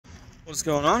What's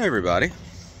going on, everybody?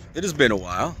 It has been a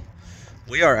while.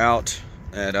 We are out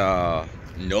at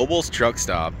Noble's truck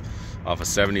stop off of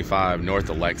 75 north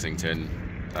of Lexington.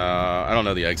 I don't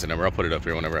know the exit number. I'll put it up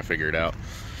here whenever I figure it out.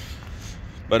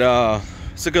 But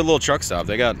it's a good little truck stop.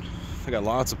 They got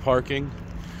lots of parking,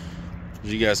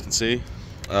 as you guys can see.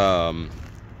 Good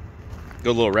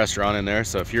little restaurant in there.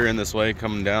 So if you're in this way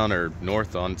coming down or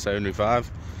north on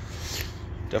 75,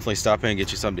 definitely stop in and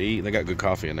get you something to eat. They got good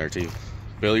coffee in there too.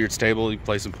 Billiards table, you can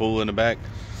play some pool in the back.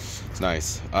 It's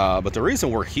nice. But the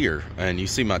reason we're here, and you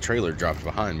see my trailer dropped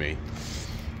behind me,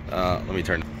 let me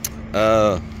turn,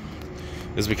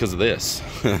 is because of this.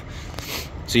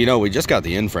 So, you know, we just got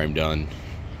the in-frame done,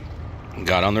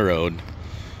 got on the road,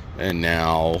 and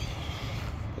now,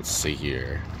 let's see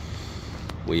here,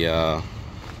 we had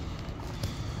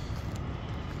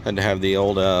to have the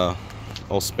old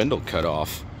spindle cut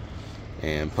off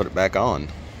and put it back on.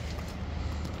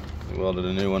 We welded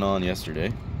a new one on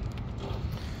yesterday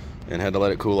and had to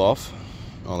let it cool off,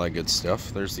 all that good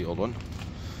stuff. There's the old one,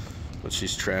 but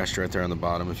she's trashed right there on the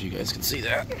bottom, if you guys can see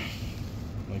that.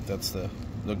 Like, that's the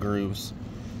grooves.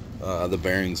 The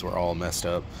bearings were all messed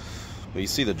up, but you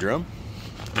see the drum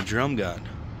got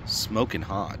smoking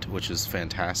hot, which is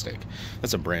fantastic.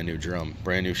 That's a brand new drum,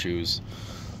 brand new shoes.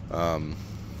 And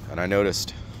I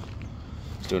noticed,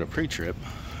 I was doing a pre-trip,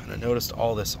 and I noticed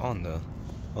all this on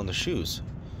the shoes.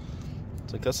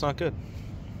 It's like, that's not good.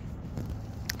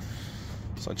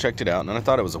 So I checked it out, and I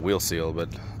thought it was a wheel seal, but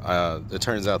it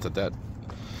turns out that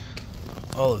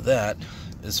all of that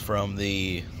is from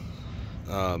the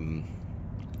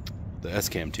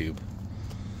S-cam tube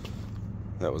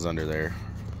that was under there,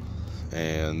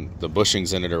 and the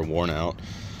bushings in it are worn out.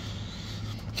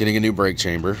 Getting a new brake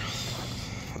chamber.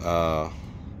 I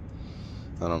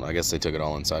don't know, I guess they took it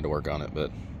all inside to work on it,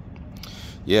 but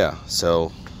yeah,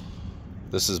 so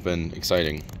this has been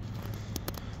exciting.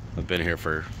 I've been here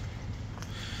for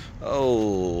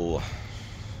 40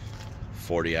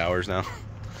 hours now,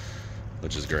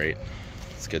 which is great.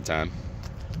 It's a good time.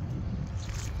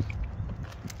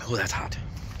 Oh, that's hot.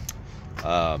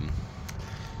 But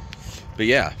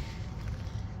yeah,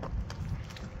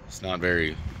 it's not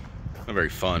very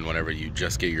fun whenever you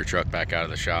just get your truck back out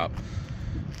of the shop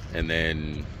and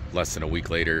then less than a week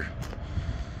later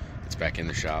it's back in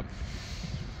the shop.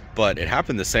 But it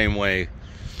happened the same way,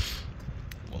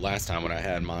 well, last time when I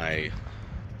had my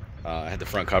I had the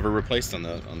front cover replaced on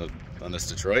this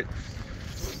Detroit.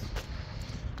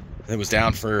 It was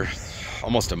down for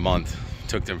almost a month.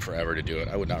 Took them forever to do it.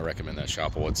 I would not recommend that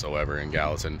shop whatsoever in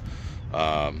Gallatin.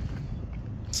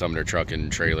 Sumner Truck and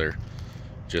Trailer,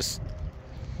 just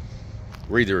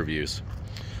read the reviews.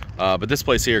 But this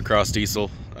place here, Cross Diesel,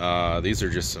 these are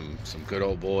just some good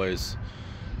old boys.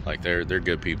 Like, they're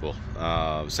good people.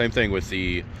 Same thing with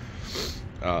the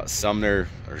Southern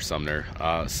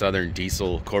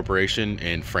Diesel Corporation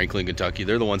in Franklin, Kentucky.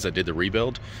 They're the ones that did the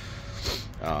rebuild.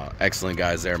 Excellent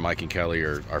guys there. Mike and Kelly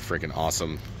are freaking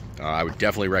awesome. I would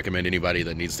definitely recommend anybody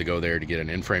that needs to go there to get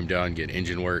an in-frame done, get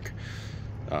engine work.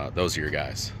 Those are your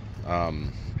guys.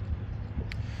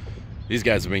 These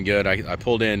guys have been good. I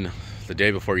pulled in the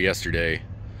day before yesterday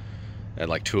at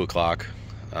like 2 o'clock.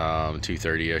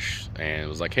 2:30ish, and it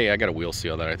was like, hey, I got a wheel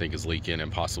seal that I think is leaking and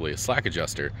possibly a slack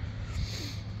adjuster.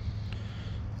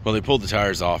 Well, they pulled the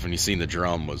tires off, and you seen the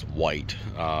drum was white,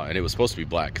 and it was supposed to be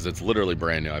black because it's literally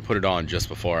brand new. I put it on just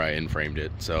before I in-framed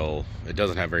it, so it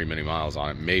doesn't have very many miles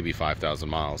on it, maybe 5,000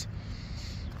 miles.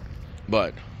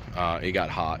 But it got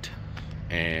hot,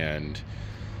 and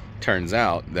turns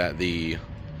out that the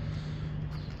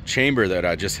chamber that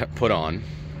I just put on,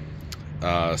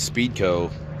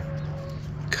 Speedco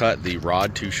cut the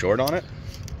rod too short on it.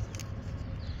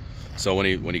 So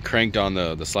when he cranked on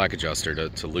the slack adjuster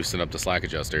to loosen up the slack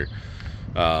adjuster,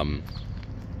 the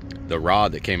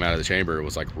rod that came out of the chamber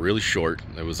was like really short.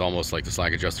 It was almost like the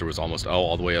slack adjuster was almost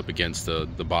all the way up against the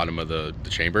bottom of the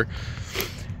chamber.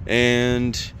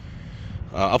 And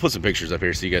I'll put some pictures up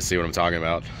here so you guys see what I'm talking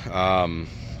about.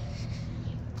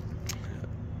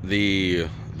 The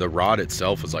rod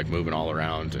itself was like moving all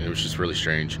around, and it was just really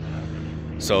strange.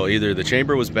 So either the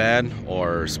chamber was bad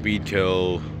or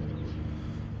Speedco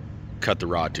cut the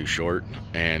rod too short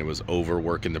and it was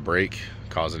overworking the brake,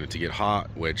 causing it to get hot,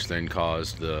 which then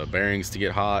caused the bearings to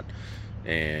get hot,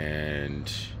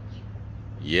 and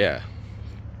yeah,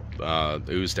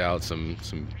 oozed out some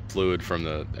fluid from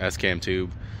the S-cam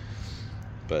tube.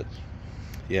 But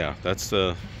yeah, that's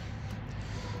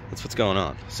what's going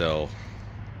on. So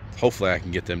hopefully I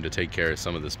can get them to take care of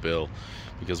some of this bill,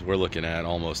 because we're looking at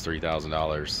almost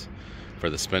 $3,000 for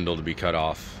the spindle to be cut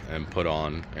off and put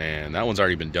on, and that one's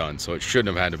already been done, so it shouldn't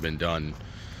have had to been done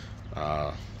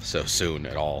so soon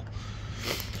at all.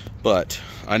 But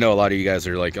I know a lot of you guys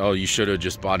are like, oh, you should have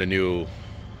just bought a new,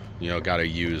 you know, got a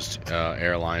used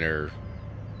airliner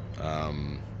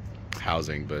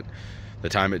housing. But the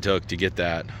time it took to get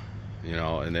that, you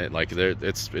know, and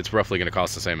it's roughly going to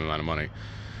cost the same amount of money,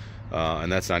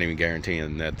 and that's not even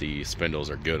guaranteeing that the spindles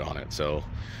are good on it. So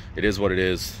it is what it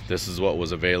is. This is what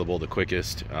was available the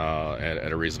quickest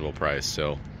at a reasonable price,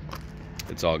 so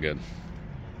it's all good.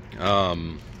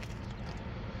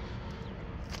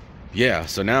 Yeah,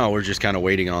 so now we're just kind of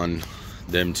waiting on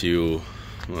them to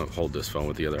hold this phone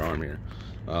with the other arm here,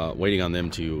 waiting on them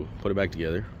to put it back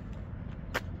together,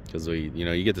 because you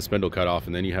know, you get the spindle cut off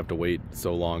and then you have to wait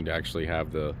so long to actually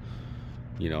have the,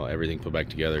 you know, everything put back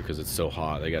together, because it's so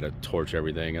hot. They got to torch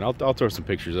everything, and I'll throw some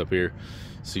pictures up here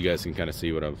so you guys can kind of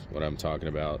see what I'm talking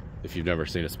about if you've never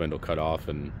seen a spindle cut off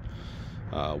and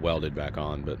welded back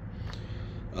on.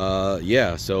 But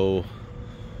yeah, so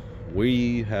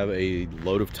we have a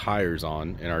load of tires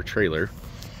on in our trailer.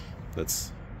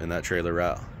 That's in that trailer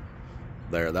route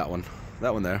there, that one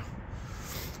there.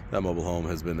 That mobile home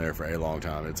has been there for a long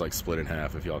time. It's like split in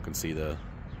half, if y'all can see the,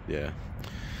 yeah.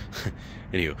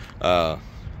 Anywho,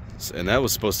 and that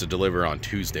was supposed to deliver on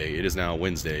Tuesday. It is now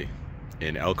Wednesday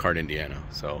in Elkhart, Indiana.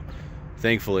 So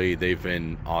thankfully they've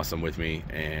been awesome with me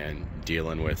and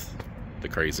dealing with the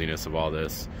craziness of all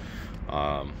this.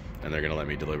 And they're gonna let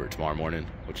me deliver it tomorrow morning,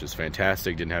 which is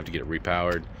fantastic. Didn't have to get it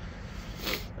repowered.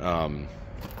 But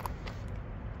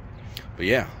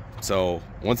yeah, so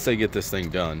once they get this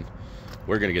thing done,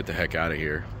 we're gonna get the heck out of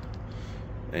here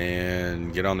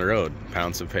and get on the road,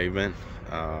 pound some pavement.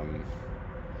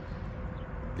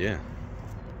 Yeah,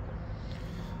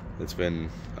 it's been,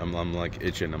 I'm like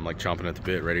itching, I'm like chomping at the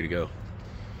bit, ready to go.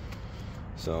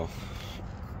 So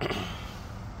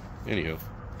anywho,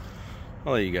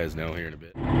 I'll let you guys know here in a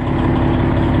bit.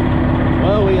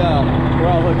 Well, we're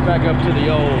all hooked back up to the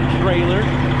old trailer,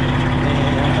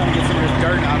 and I'm trying to get some of this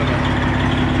dirt out of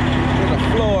the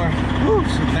floor. Woo,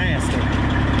 she's nasty.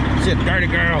 She's a dirty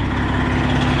girl.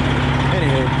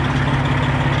 Anywho,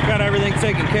 got everything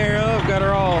taken care of, got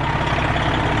her all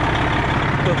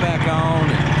put back on,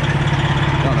 and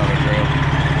don't know the drill.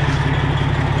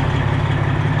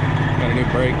 Got a new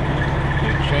brake,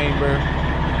 new chamber.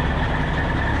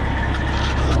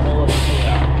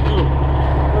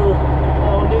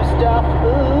 Oh, new stuff.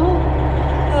 Ooh.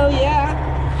 Oh yeah.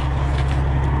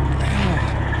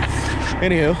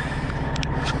 Anywho,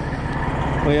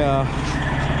 we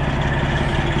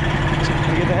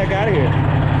get the heck out of here.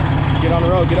 Get on the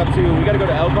road. We gotta go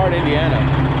to Elkhart, Indiana,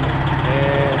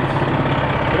 and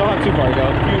we don't have too far to go.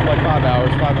 A few, like 5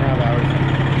 hours, 5.5 hours.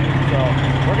 So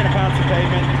we're gonna pound some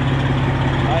pavement.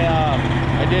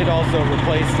 I did also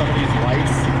replace some of these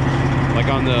lights, like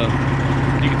on the.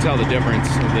 You can tell the difference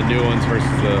of the new ones versus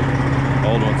the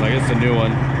old ones. I guess the new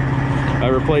one, I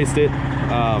replaced it.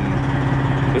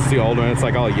 This is the old one. It's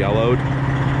like all yellowed,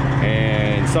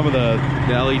 and some of the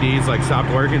LEDs like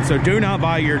stopped working. So do not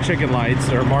buy your chicken lights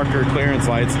or marker clearance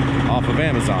lights off of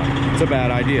Amazon. It's a bad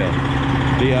idea.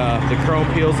 The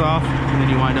chrome peels off, and then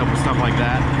you wind up with stuff like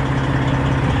that.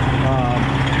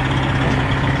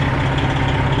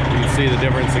 You can see the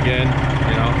difference again.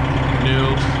 You know,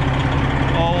 new,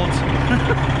 old.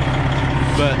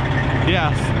 But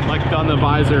yeah, like on the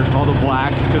visor, all the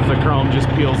black, because the chrome just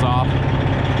peels off.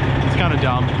 It's kind of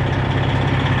dumb,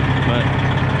 but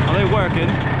are they working?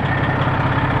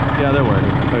 Yeah, they're working.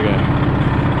 Okay.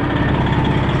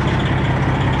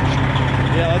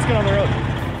 Yeah, let's get on the road.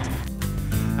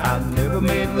 I've never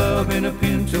made love in a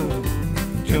Pinto.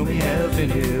 Tell me, has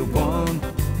anyone?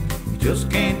 You just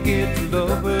can't get to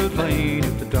Lover's Lane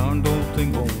if the darn old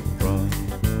thing won't run.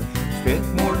 Spent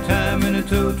more time in a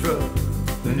tow truck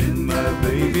than in my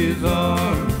baby's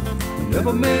arms. I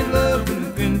never made love in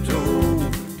a Pinto.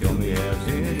 Tell me, has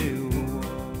anyone?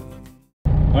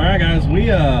 All right, guys, we're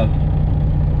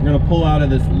gonna pull out of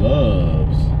this Love's.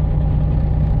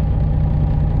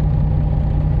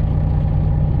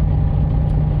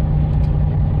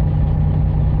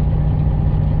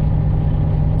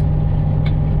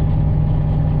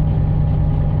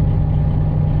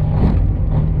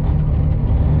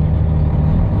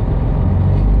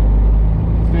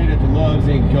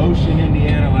 In Goshen,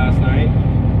 Indiana last night.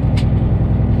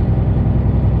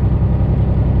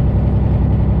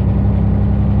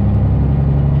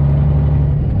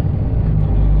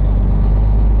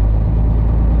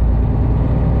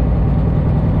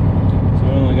 So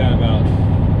we only got about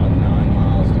 9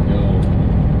 miles to go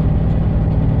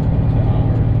to our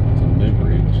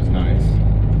delivery, which is nice.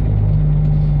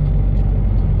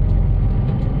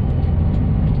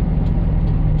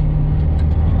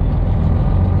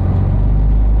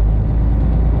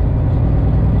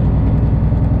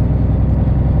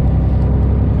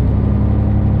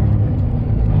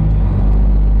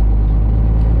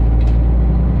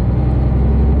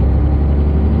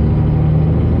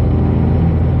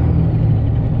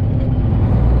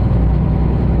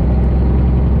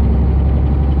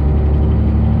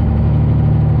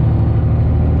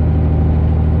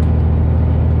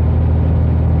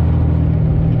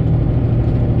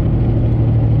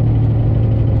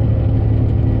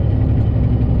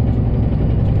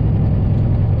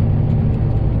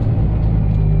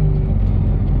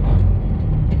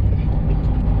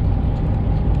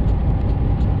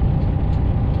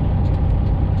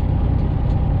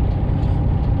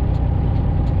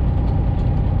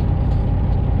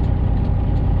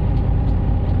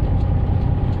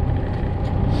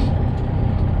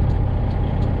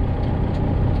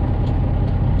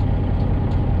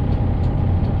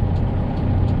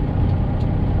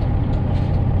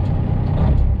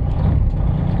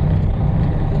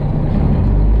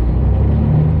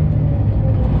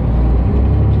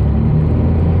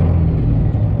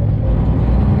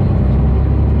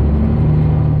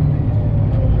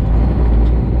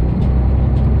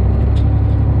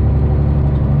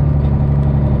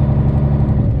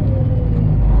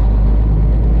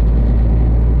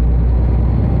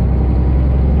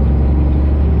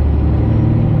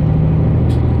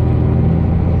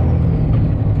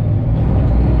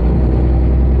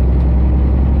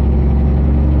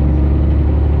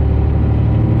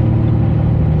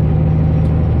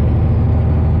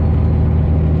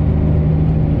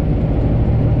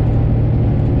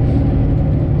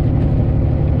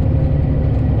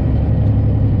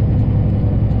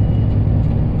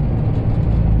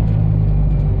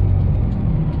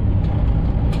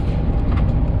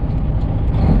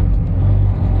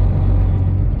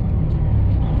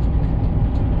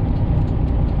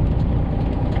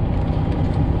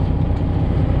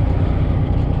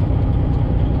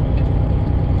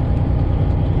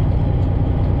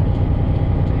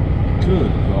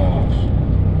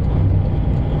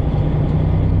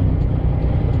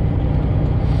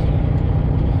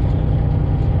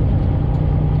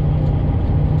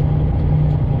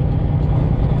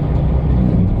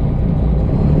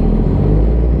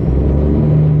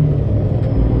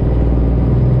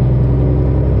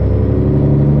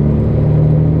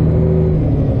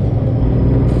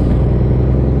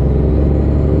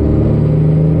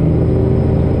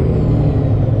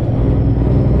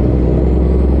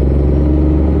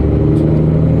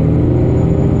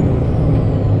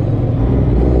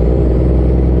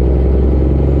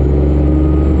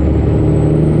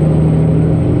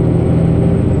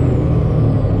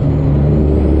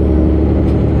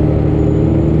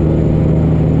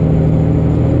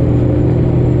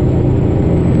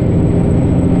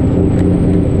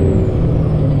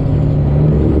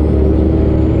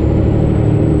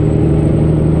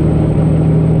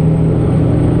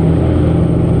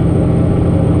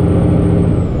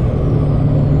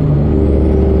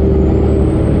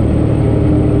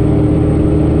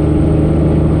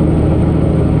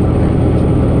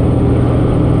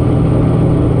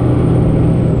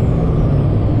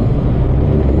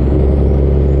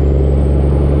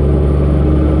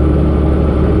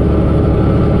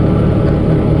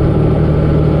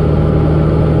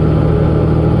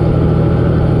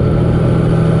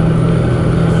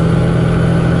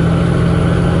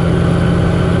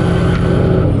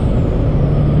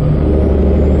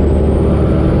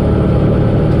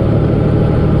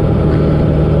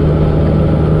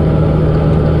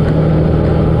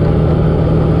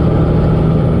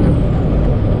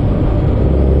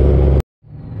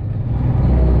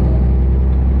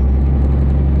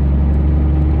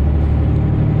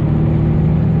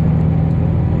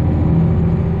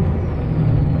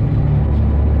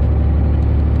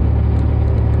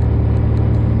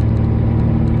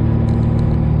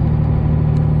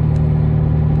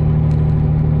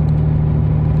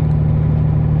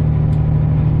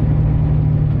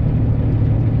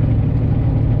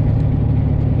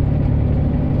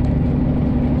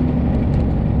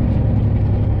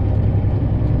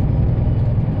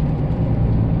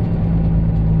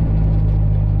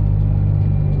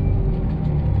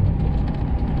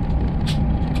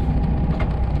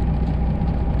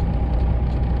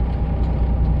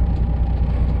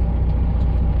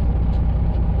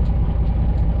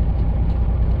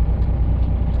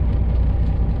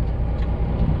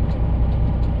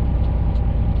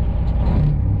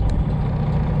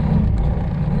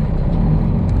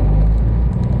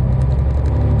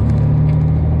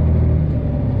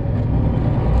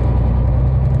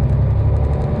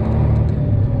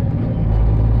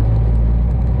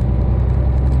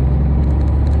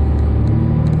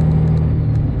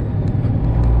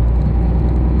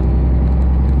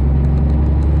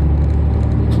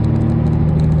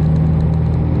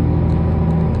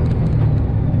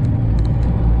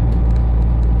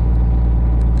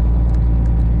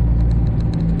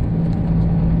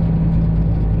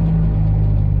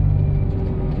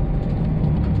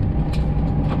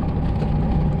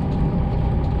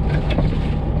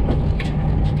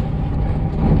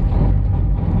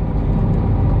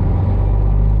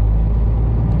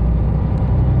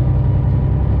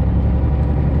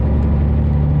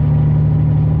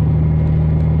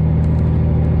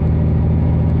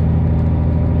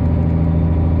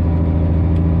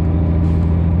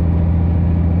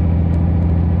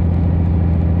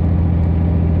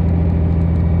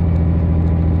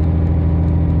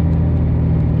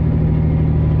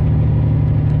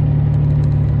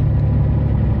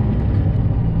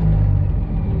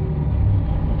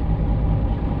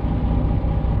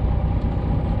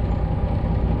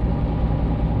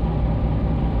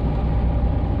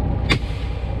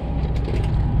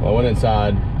 Well, I went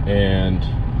inside and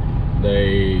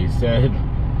they said,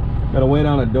 gotta wait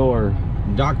on a door.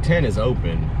 Dock 10 is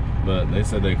open, but they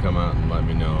said they'd come out and let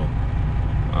me know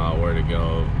where to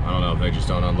go. I don't know if they just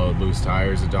don't unload loose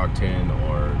tires at Dock 10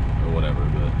 or whatever,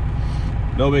 but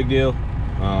no big deal.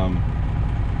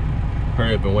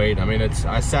 Hurry up and wait. I mean,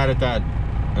 I sat at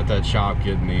that shop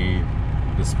getting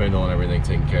the spindle and everything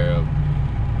taken care of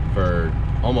for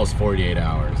almost 48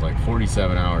 hours, like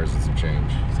 47 hours and some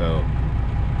change. So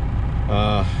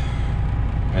I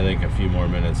think a few more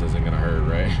minutes isn't gonna hurt,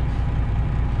 right?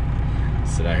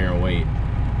 Sit out here and wait,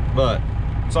 but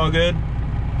it's all good.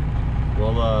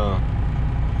 We'll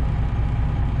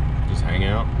just hang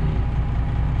out and,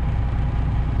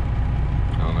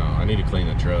 I don't know, I need to clean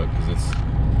the truck because it's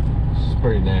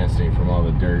pretty nasty from all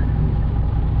the dirt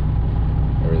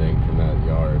and everything from that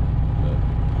yard, but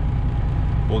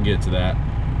we'll get to that.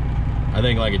 I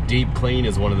think like a deep clean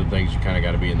is one of the things you kind of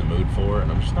got to be in the mood for,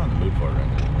 and I'm just not in the mood for it right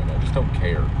now. I just don't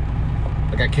care.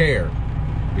 Like, I care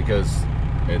because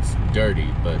it's dirty,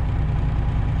 but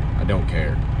I don't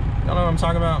care. Y'all know what I'm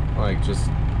talking about? Like, just,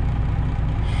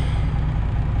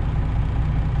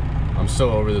 I'm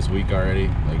so over this week already,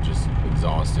 like just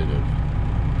exhausted of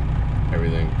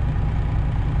everything.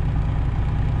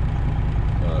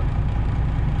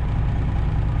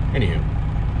 Anywho,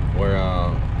 we're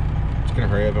just gonna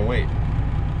hurry up and wait.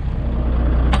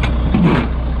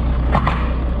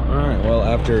 Alright, well,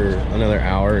 after another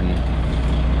hour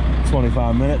and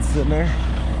 25 minutes sitting there,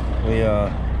 we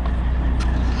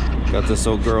got this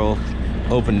old girl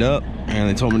opened up, and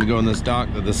they told me to go in this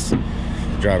dock that this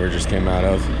driver just came out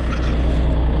of.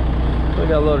 We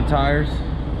got a load of tires.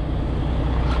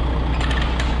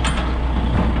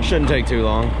 Shouldn't take too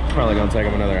long. Probably gonna take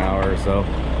them another hour or so.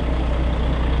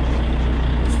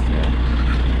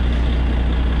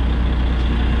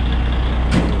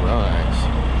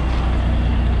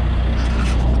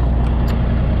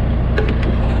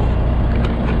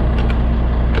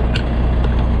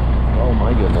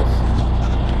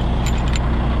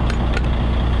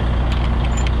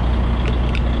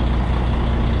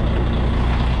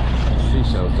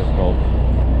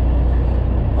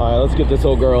 Let's get this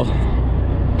old girl.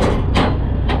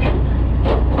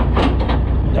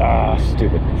 Ah,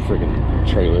 stupid freaking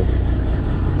trailer.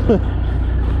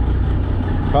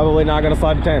 Probably not gonna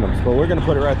slide to tandems, but we're gonna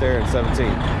put it right there in 17.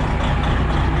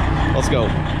 Let's go.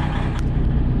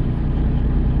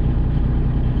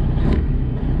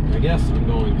 I guess I'm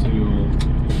going to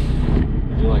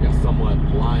do like a somewhat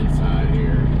blind side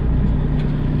here.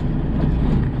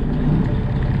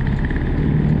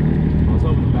 I was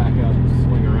hoping to back up,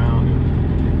 swing around, and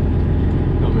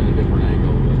come in a different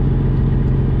angle, but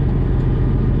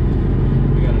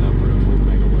we got enough room, we'll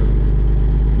make it work.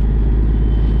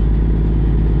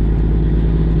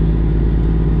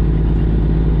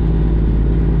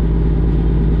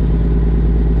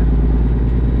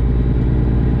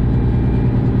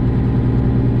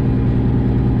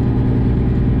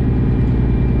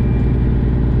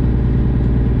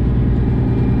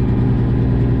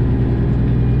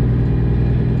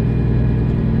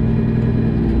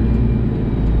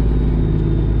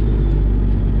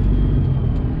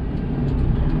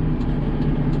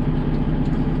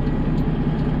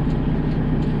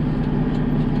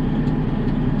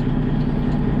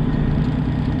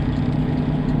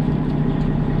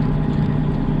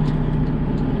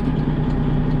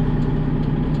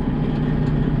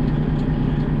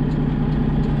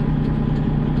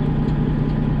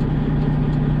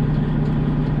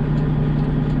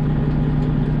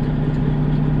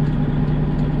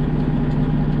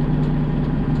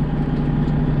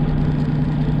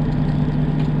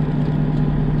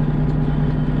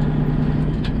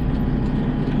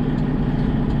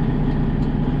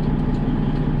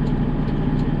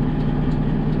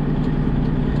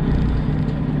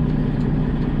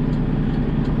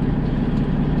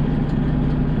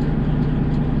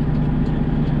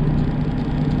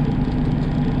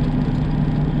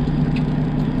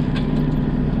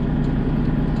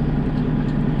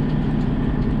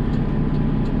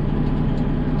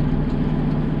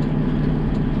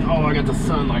 The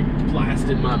sun like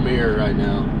blasted my mirror right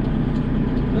now,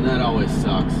 and that always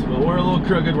sucks. But we're a little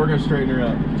crooked, we're gonna straighten her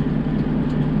up.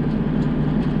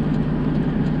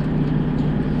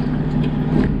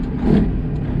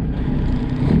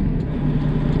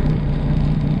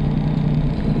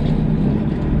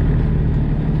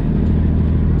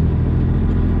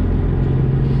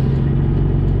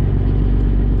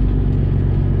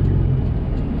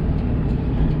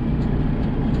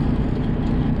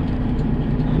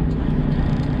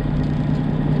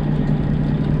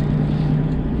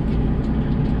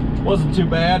 Wasn't too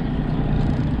bad.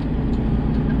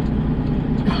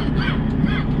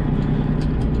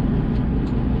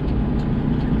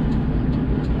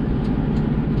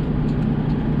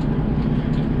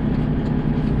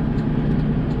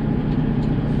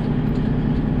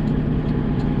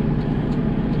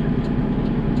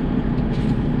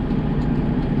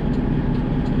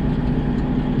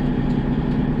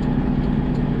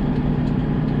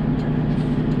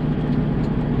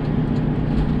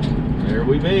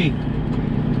 we be.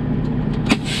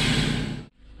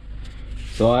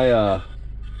 So I,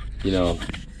 you know,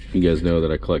 you guys know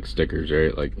that I collect stickers,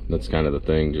 right? Like that's kind of the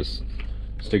thing, just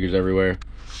stickers everywhere.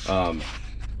 I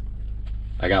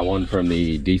got one from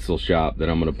the diesel shop that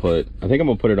I'm gonna put, I think I'm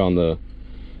gonna put it on the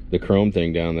chrome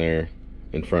thing down there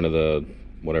in front of the,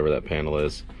 whatever that panel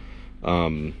is.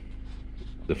 The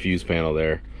fuse panel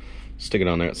there. Stick it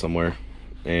on there somewhere.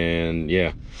 And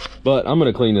yeah, but I'm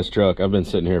gonna clean this truck. I've been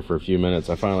sitting here for a few minutes.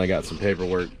 I finally got some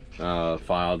paperwork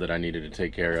filed that I needed to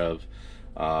take care of.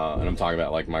 And I'm talking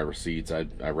about like my receipts. I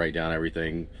write down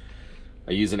everything.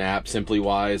 I use an app, Simply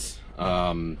Wise.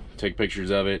 Take pictures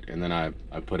of it, and then I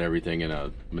put everything in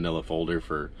a manila folder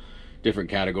for different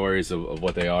categories of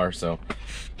what they are. So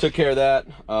took care of that.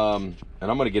 And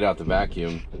I'm gonna get out the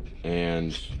vacuum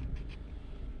and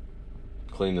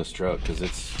clean this truck, because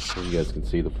it's, as you guys can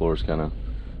see, the floor's kind of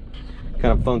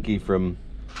funky from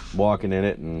walking in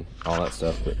it and all that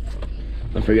stuff. But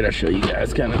I figured I'd show you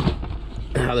guys kind of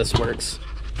how this works,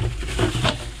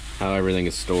 how everything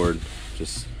is stored.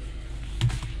 Just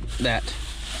that,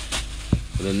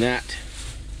 and then that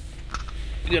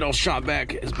good old shop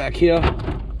vac is back here.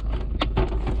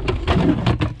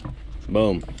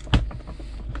 Boom.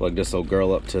 Plug this old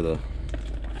girl up to the,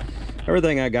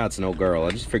 everything I got's an old girl.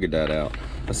 I just figured that out.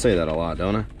 I say that a lot,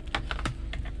 don't I?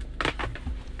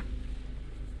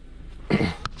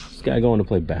 This guy going to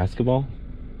play basketball?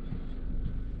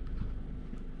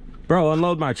 Bro,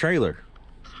 unload my trailer.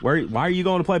 Why are you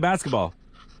going to play basketball?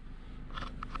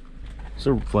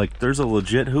 So like there's a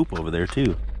legit hoop over there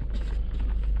too.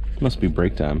 Must be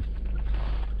break time.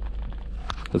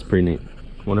 That's pretty neat.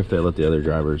 Wonder if they let the other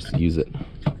drivers use it.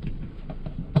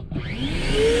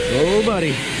 Oh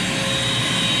buddy.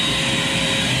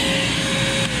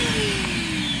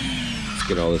 Let's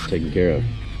get all this taken care of.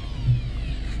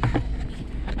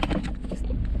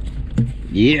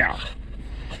 Yeah.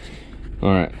 All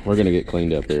right, we're gonna get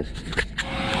cleaned up here.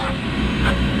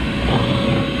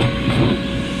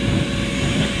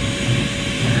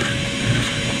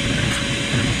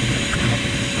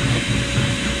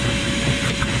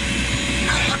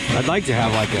 I'd like to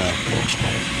have like a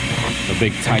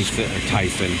big Dyson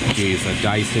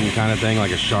kind of thing,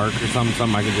 like a shark or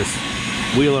something I could just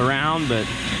wheel around, but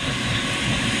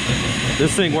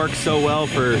this thing works so well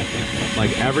for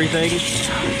like everything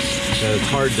that it's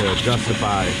hard to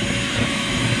justify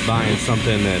buying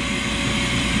something that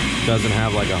doesn't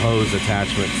have like a hose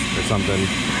attachment or something.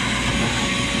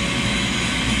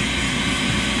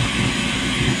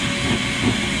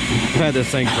 I've had this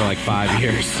thing for like 5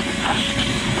 years.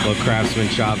 Little Craftsman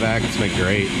shop vac, it's been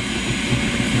great.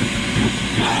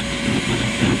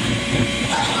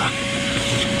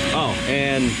 Oh,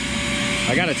 and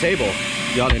I got a table.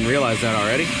 Y'all didn't realize that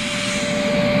already.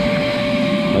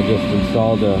 I just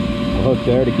installed a hook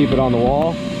there to keep it on the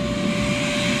wall,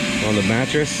 on the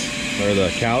mattress or the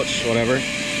couch, whatever.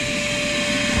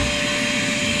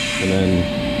 And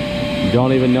then you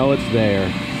don't even know it's there.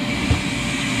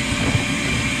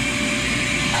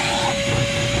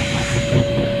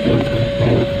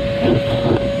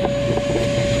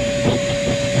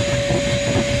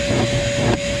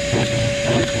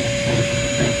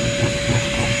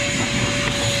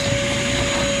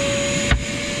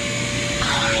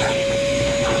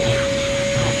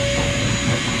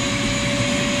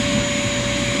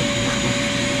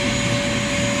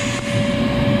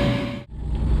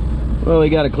 Well, we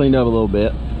got it cleaned up a little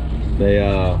bit. They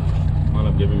wound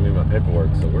up giving me my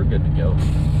paperwork, so we're good to go.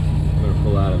 I'm gonna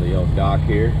pull out of the old dock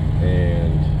here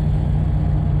and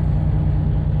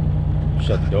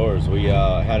shut the doors. We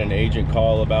had an agent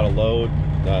call about a load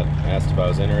that asked if I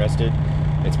was interested.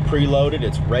 It's preloaded,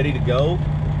 it's ready to go,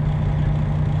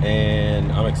 and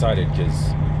I'm excited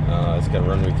because it's gonna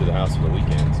run me through the house for the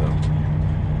weekend, so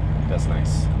that's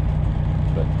nice.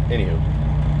 But anywho,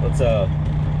 let's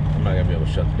I'm not gonna be able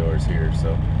to shut the doors here,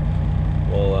 so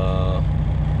we'll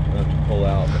have to pull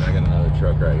out. But I got another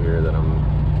truck right here that I'm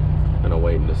kind of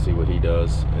waiting to see what he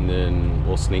does, and then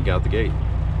we'll sneak out the gate.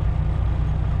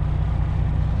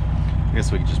 I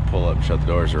guess we can just pull up and shut the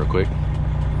doors real quick.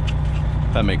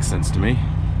 That makes sense to me.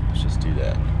 Let's just do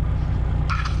that.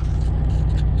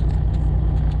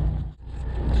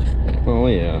 Oh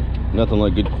yeah, nothing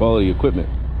like good quality equipment.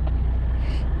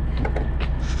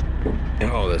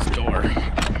 Oh, this door.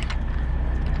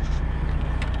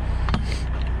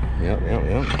 Yep.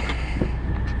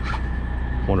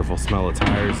 Wonderful smell of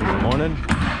tires in the morning.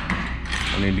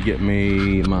 I need to get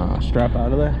me my strap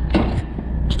out of there.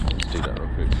 Let's do that real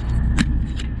quick.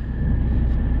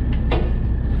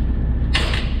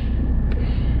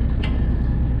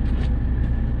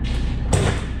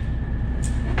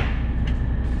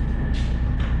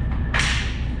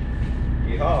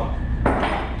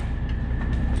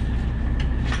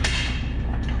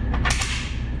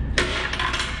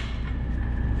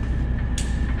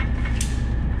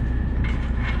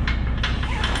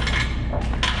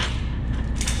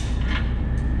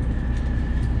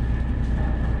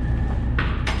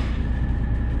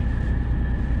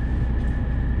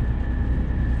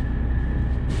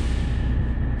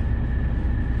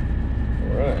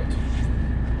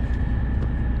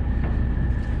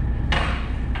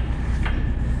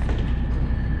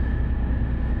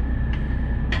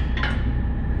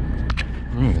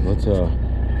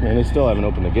 they still haven't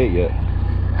opened the gate yet.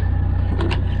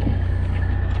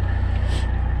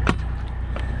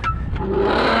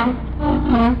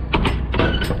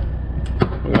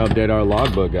 We're gonna update our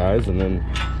logbook, guys, and then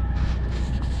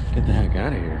get the heck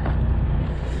out of here.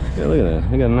 Yeah, look at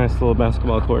that. They got a nice little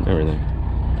basketball court and everything.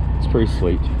 It's pretty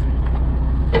sweet.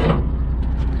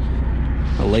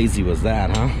 How lazy was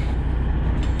that, huh?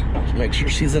 Make sure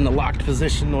she's in the locked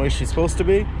position the way she's supposed to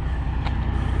be.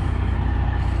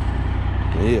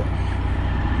 Yeah.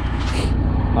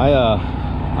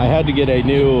 I had to get a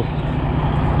new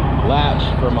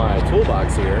latch for my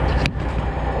toolbox here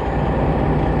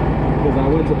because I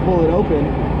went to pull it open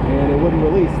and it wouldn't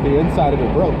release. The inside of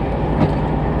it broke.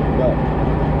 But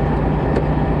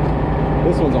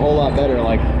this one's a whole lot better.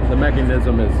 Like, the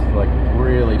mechanism is like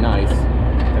really nice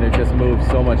and it just moves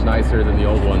so much nicer than the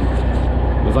old one.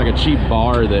 It was like a cheap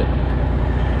bar that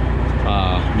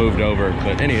moved over.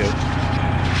 But anywho,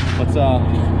 let's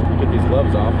get these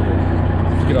gloves off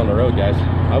and let's get on the road, guys.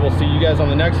 I will see you guys on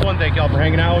the next one. Thank y'all for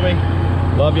hanging out with me.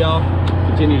 Love y'all.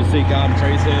 Continue to seek God and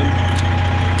praise him.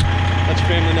 Let your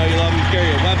family know you love them. Carry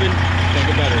a weapon. Don't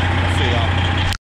get better. I'll see y'all.